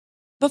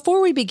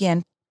Before we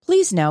begin,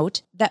 please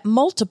note that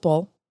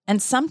multiple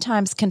and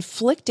sometimes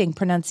conflicting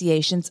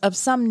pronunciations of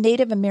some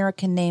Native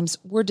American names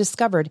were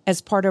discovered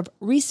as part of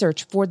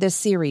research for this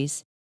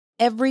series.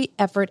 Every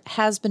effort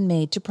has been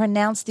made to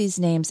pronounce these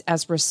names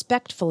as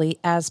respectfully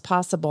as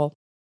possible.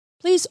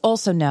 Please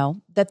also know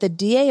that the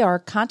DAR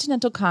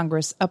Continental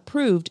Congress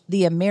approved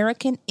the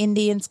American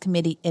Indians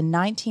Committee in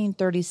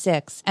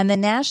 1936, and the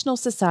National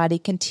Society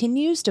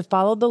continues to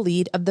follow the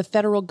lead of the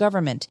federal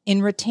government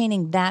in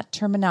retaining that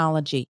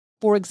terminology.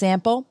 For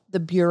example, the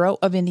Bureau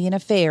of Indian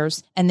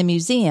Affairs and the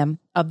Museum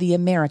of the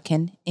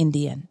American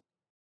Indian.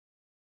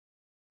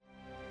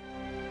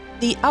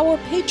 The Our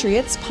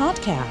Patriots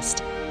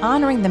podcast,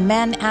 honoring the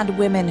men and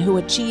women who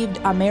achieved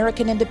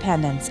American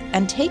independence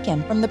and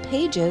taken from the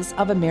pages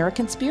of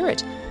American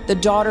Spirit, the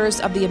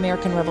Daughters of the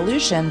American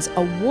Revolution's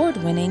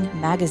award-winning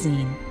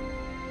magazine.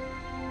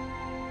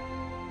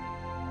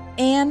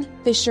 Ann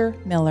Fisher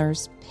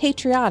Miller's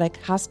Patriotic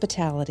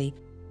Hospitality,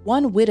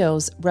 One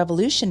Widow's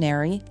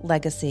Revolutionary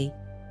Legacy,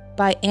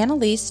 by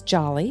Annalise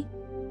Jolly,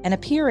 and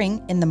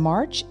appearing in the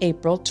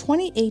March-April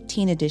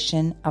 2018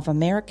 edition of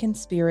American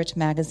Spirit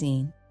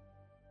magazine.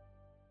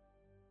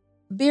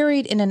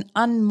 Buried in an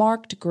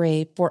unmarked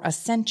grave for a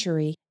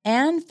century,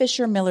 Ann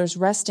Fisher Miller's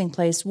resting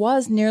place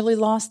was nearly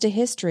lost to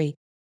history,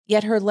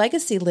 yet her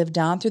legacy lived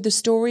on through the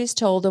stories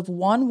told of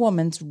one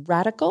woman's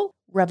radical,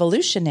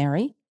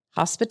 revolutionary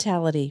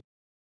hospitality.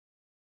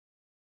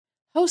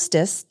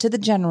 Hostess to the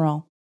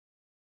General.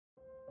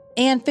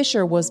 Ann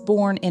Fisher was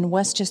born in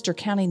Westchester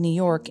County, New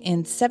York in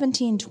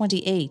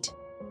 1728.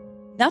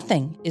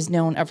 Nothing is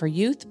known of her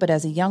youth, but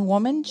as a young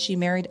woman, she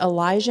married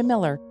Elijah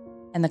Miller,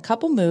 and the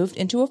couple moved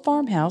into a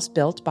farmhouse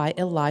built by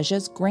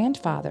Elijah's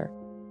grandfather.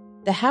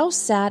 The house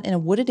sat in a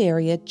wooded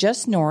area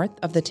just north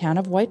of the town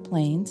of White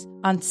Plains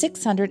on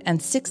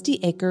 660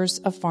 acres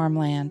of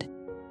farmland.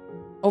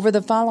 Over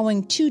the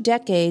following 2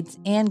 decades,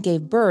 Ann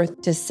gave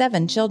birth to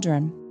 7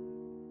 children.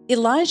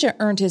 Elijah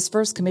earned his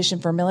first commission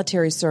for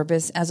military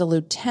service as a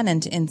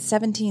lieutenant in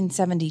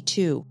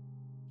 1772.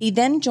 He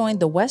then joined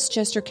the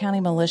Westchester County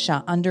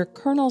Militia under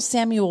Colonel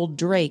Samuel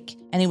Drake,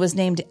 and he was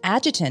named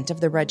adjutant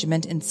of the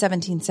regiment in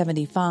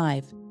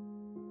 1775.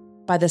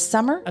 By the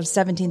summer of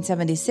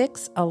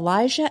 1776,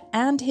 Elijah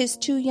and his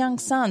 2 young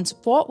sons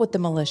fought with the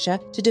militia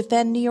to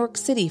defend New York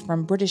City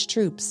from British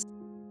troops.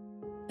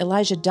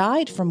 Elijah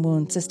died from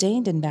wounds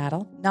sustained in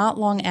battle. Not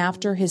long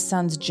after, his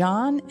sons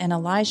John and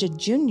Elijah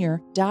Jr.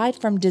 died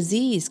from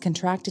disease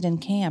contracted in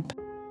camp.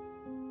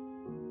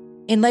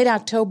 In late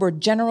October,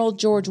 General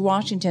George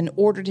Washington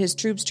ordered his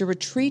troops to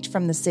retreat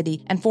from the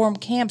city and form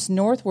camps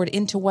northward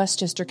into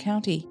Westchester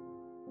County.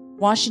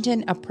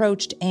 Washington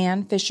approached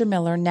Ann Fisher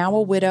Miller, now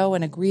a widow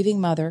and a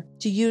grieving mother,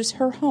 to use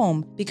her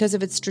home because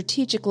of its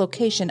strategic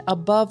location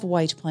above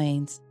White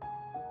Plains.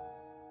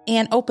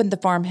 Ann opened the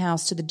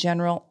farmhouse to the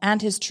general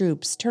and his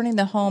troops, turning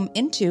the home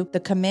into the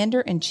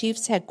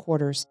commander-in-chief's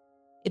headquarters.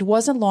 It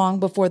wasn't long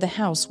before the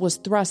house was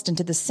thrust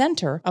into the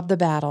center of the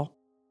battle.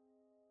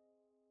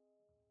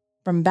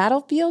 From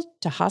battlefield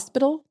to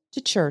hospital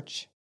to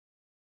church.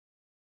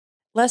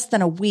 Less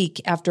than a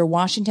week after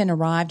Washington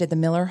arrived at the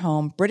Miller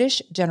home,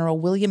 British General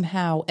William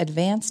Howe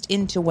advanced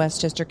into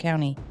Westchester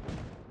County.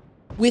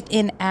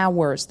 Within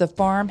hours, the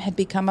farm had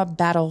become a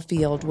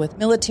battlefield with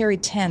military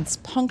tents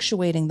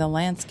punctuating the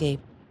landscape.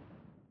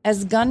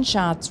 As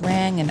gunshots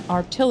rang and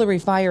artillery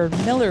fired,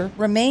 Miller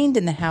remained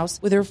in the house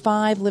with her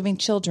 5 living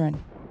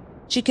children.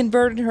 She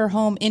converted her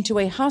home into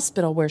a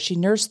hospital where she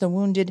nursed the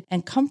wounded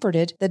and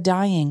comforted the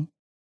dying.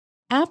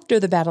 After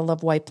the Battle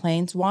of White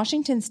Plains,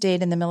 Washington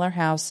stayed in the Miller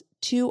house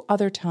 2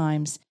 other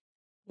times.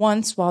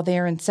 Once, while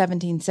there in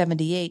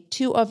 1778,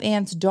 2 of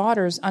Ann's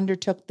daughters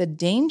undertook the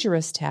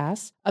dangerous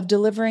task of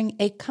delivering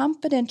a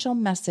confidential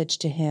message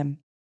to him.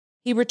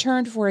 He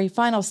returned for a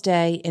final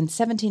stay in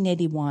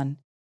 1781.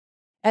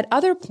 At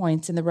other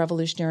points in the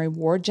Revolutionary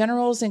War,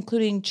 generals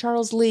including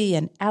Charles Lee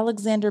and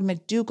Alexander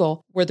McDougall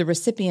were the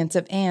recipients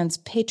of Ann's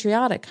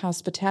patriotic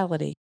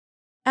hospitality.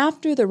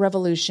 After the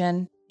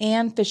Revolution,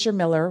 Ann Fisher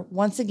Miller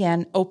once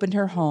again opened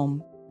her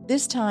home,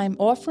 this time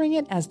offering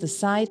it as the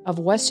site of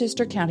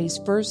Westchester County's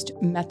first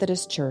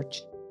Methodist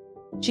church.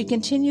 She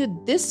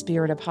continued this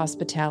spirit of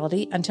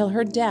hospitality until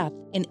her death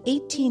in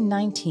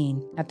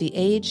 1819 at the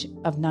age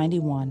of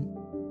 91.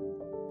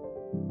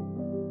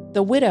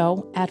 The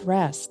widow at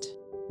rest.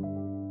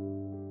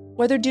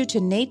 Whether due to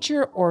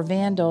nature or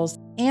vandals,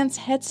 Ann's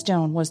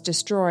headstone was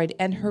destroyed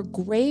and her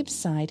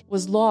gravesite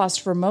was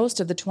lost for most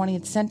of the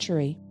 20th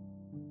century.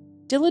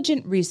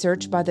 Diligent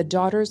research by the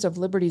Daughters of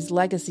Liberty's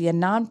Legacy, a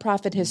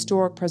nonprofit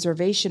historic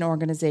preservation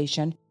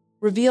organization,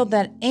 revealed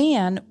that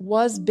Ann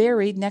was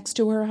buried next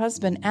to her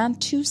husband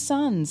and 2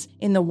 sons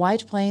in the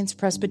White Plains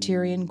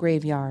Presbyterian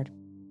graveyard.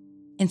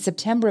 In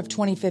September of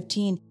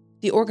 2015,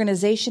 the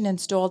organization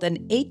installed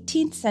an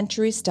 18th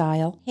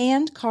century-style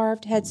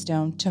hand-carved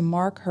headstone to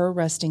mark her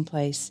resting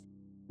place.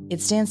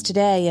 It stands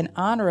today in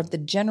honor of the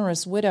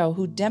generous widow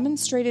who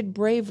demonstrated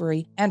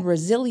bravery and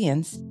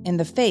resilience in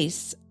the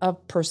face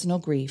of personal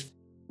grief.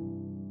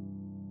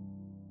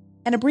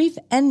 And a brief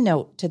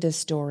endnote to this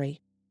story.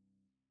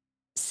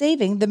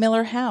 saving the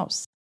Miller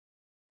House.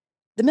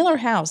 The Miller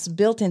House,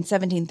 built in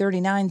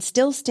 1739,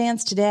 still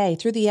stands today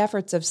through the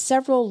efforts of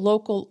several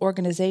local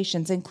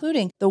organizations,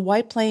 including the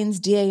White Plains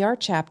DAR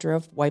chapter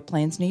of White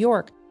Plains, New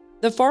York.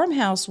 The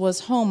farmhouse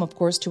was home, of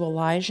course, to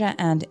Elijah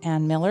and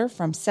Ann Miller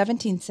from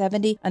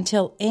 1770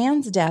 until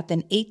Ann's death in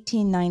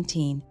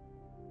 1819.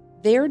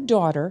 Their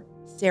daughter,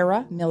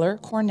 Sarah Miller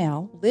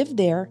Cornell, lived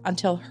there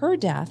until her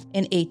death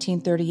in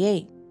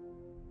 1838.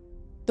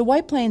 The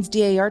White Plains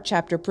DAR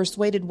chapter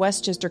persuaded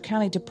Westchester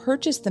County to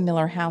purchase the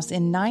Miller House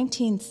in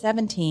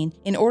 1917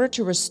 in order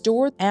to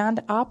restore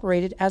and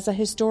operate it as a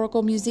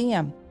historical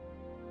museum.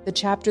 The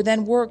chapter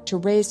then worked to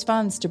raise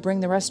funds to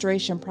bring the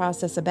restoration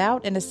process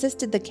about and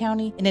assisted the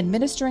county in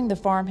administering the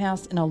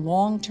farmhouse in a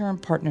long-term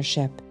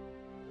partnership.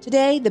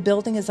 Today, the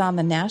building is on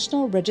the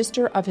National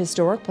Register of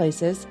Historic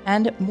Places,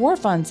 and more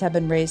funds have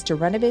been raised to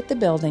renovate the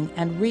building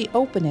and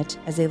reopen it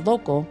as a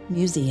local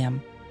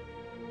museum.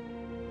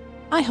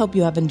 I hope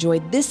you have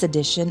enjoyed this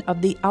edition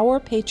of the Our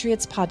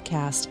Patriots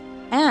podcast,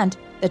 and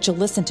that you'll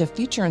listen to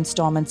future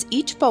installments,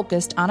 each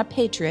focused on a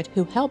patriot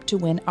who helped to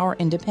win our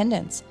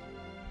independence.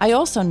 I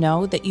also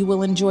know that you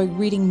will enjoy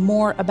reading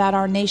more about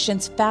our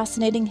nation's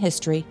fascinating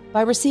history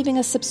by receiving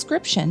a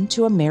subscription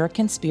to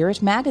American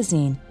Spirit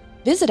magazine.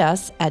 Visit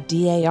us at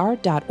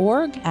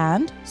dar.org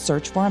and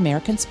search for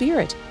American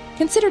Spirit.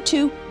 Consider,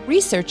 too,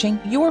 researching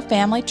your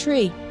family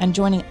tree and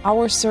joining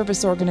our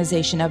service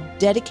organization of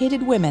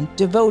dedicated women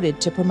devoted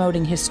to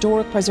promoting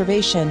historic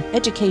preservation,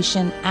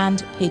 education,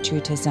 and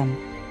patriotism.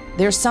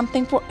 There's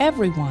something for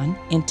everyone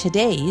in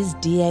today's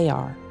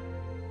DAR.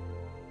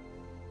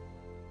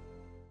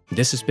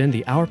 This has been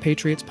the Our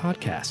Patriots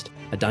podcast,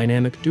 a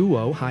dynamic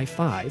duo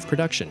high-five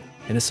production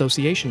in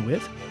association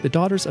with the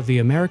Daughters of the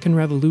American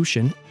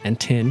Revolution and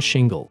Tin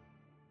Shingle.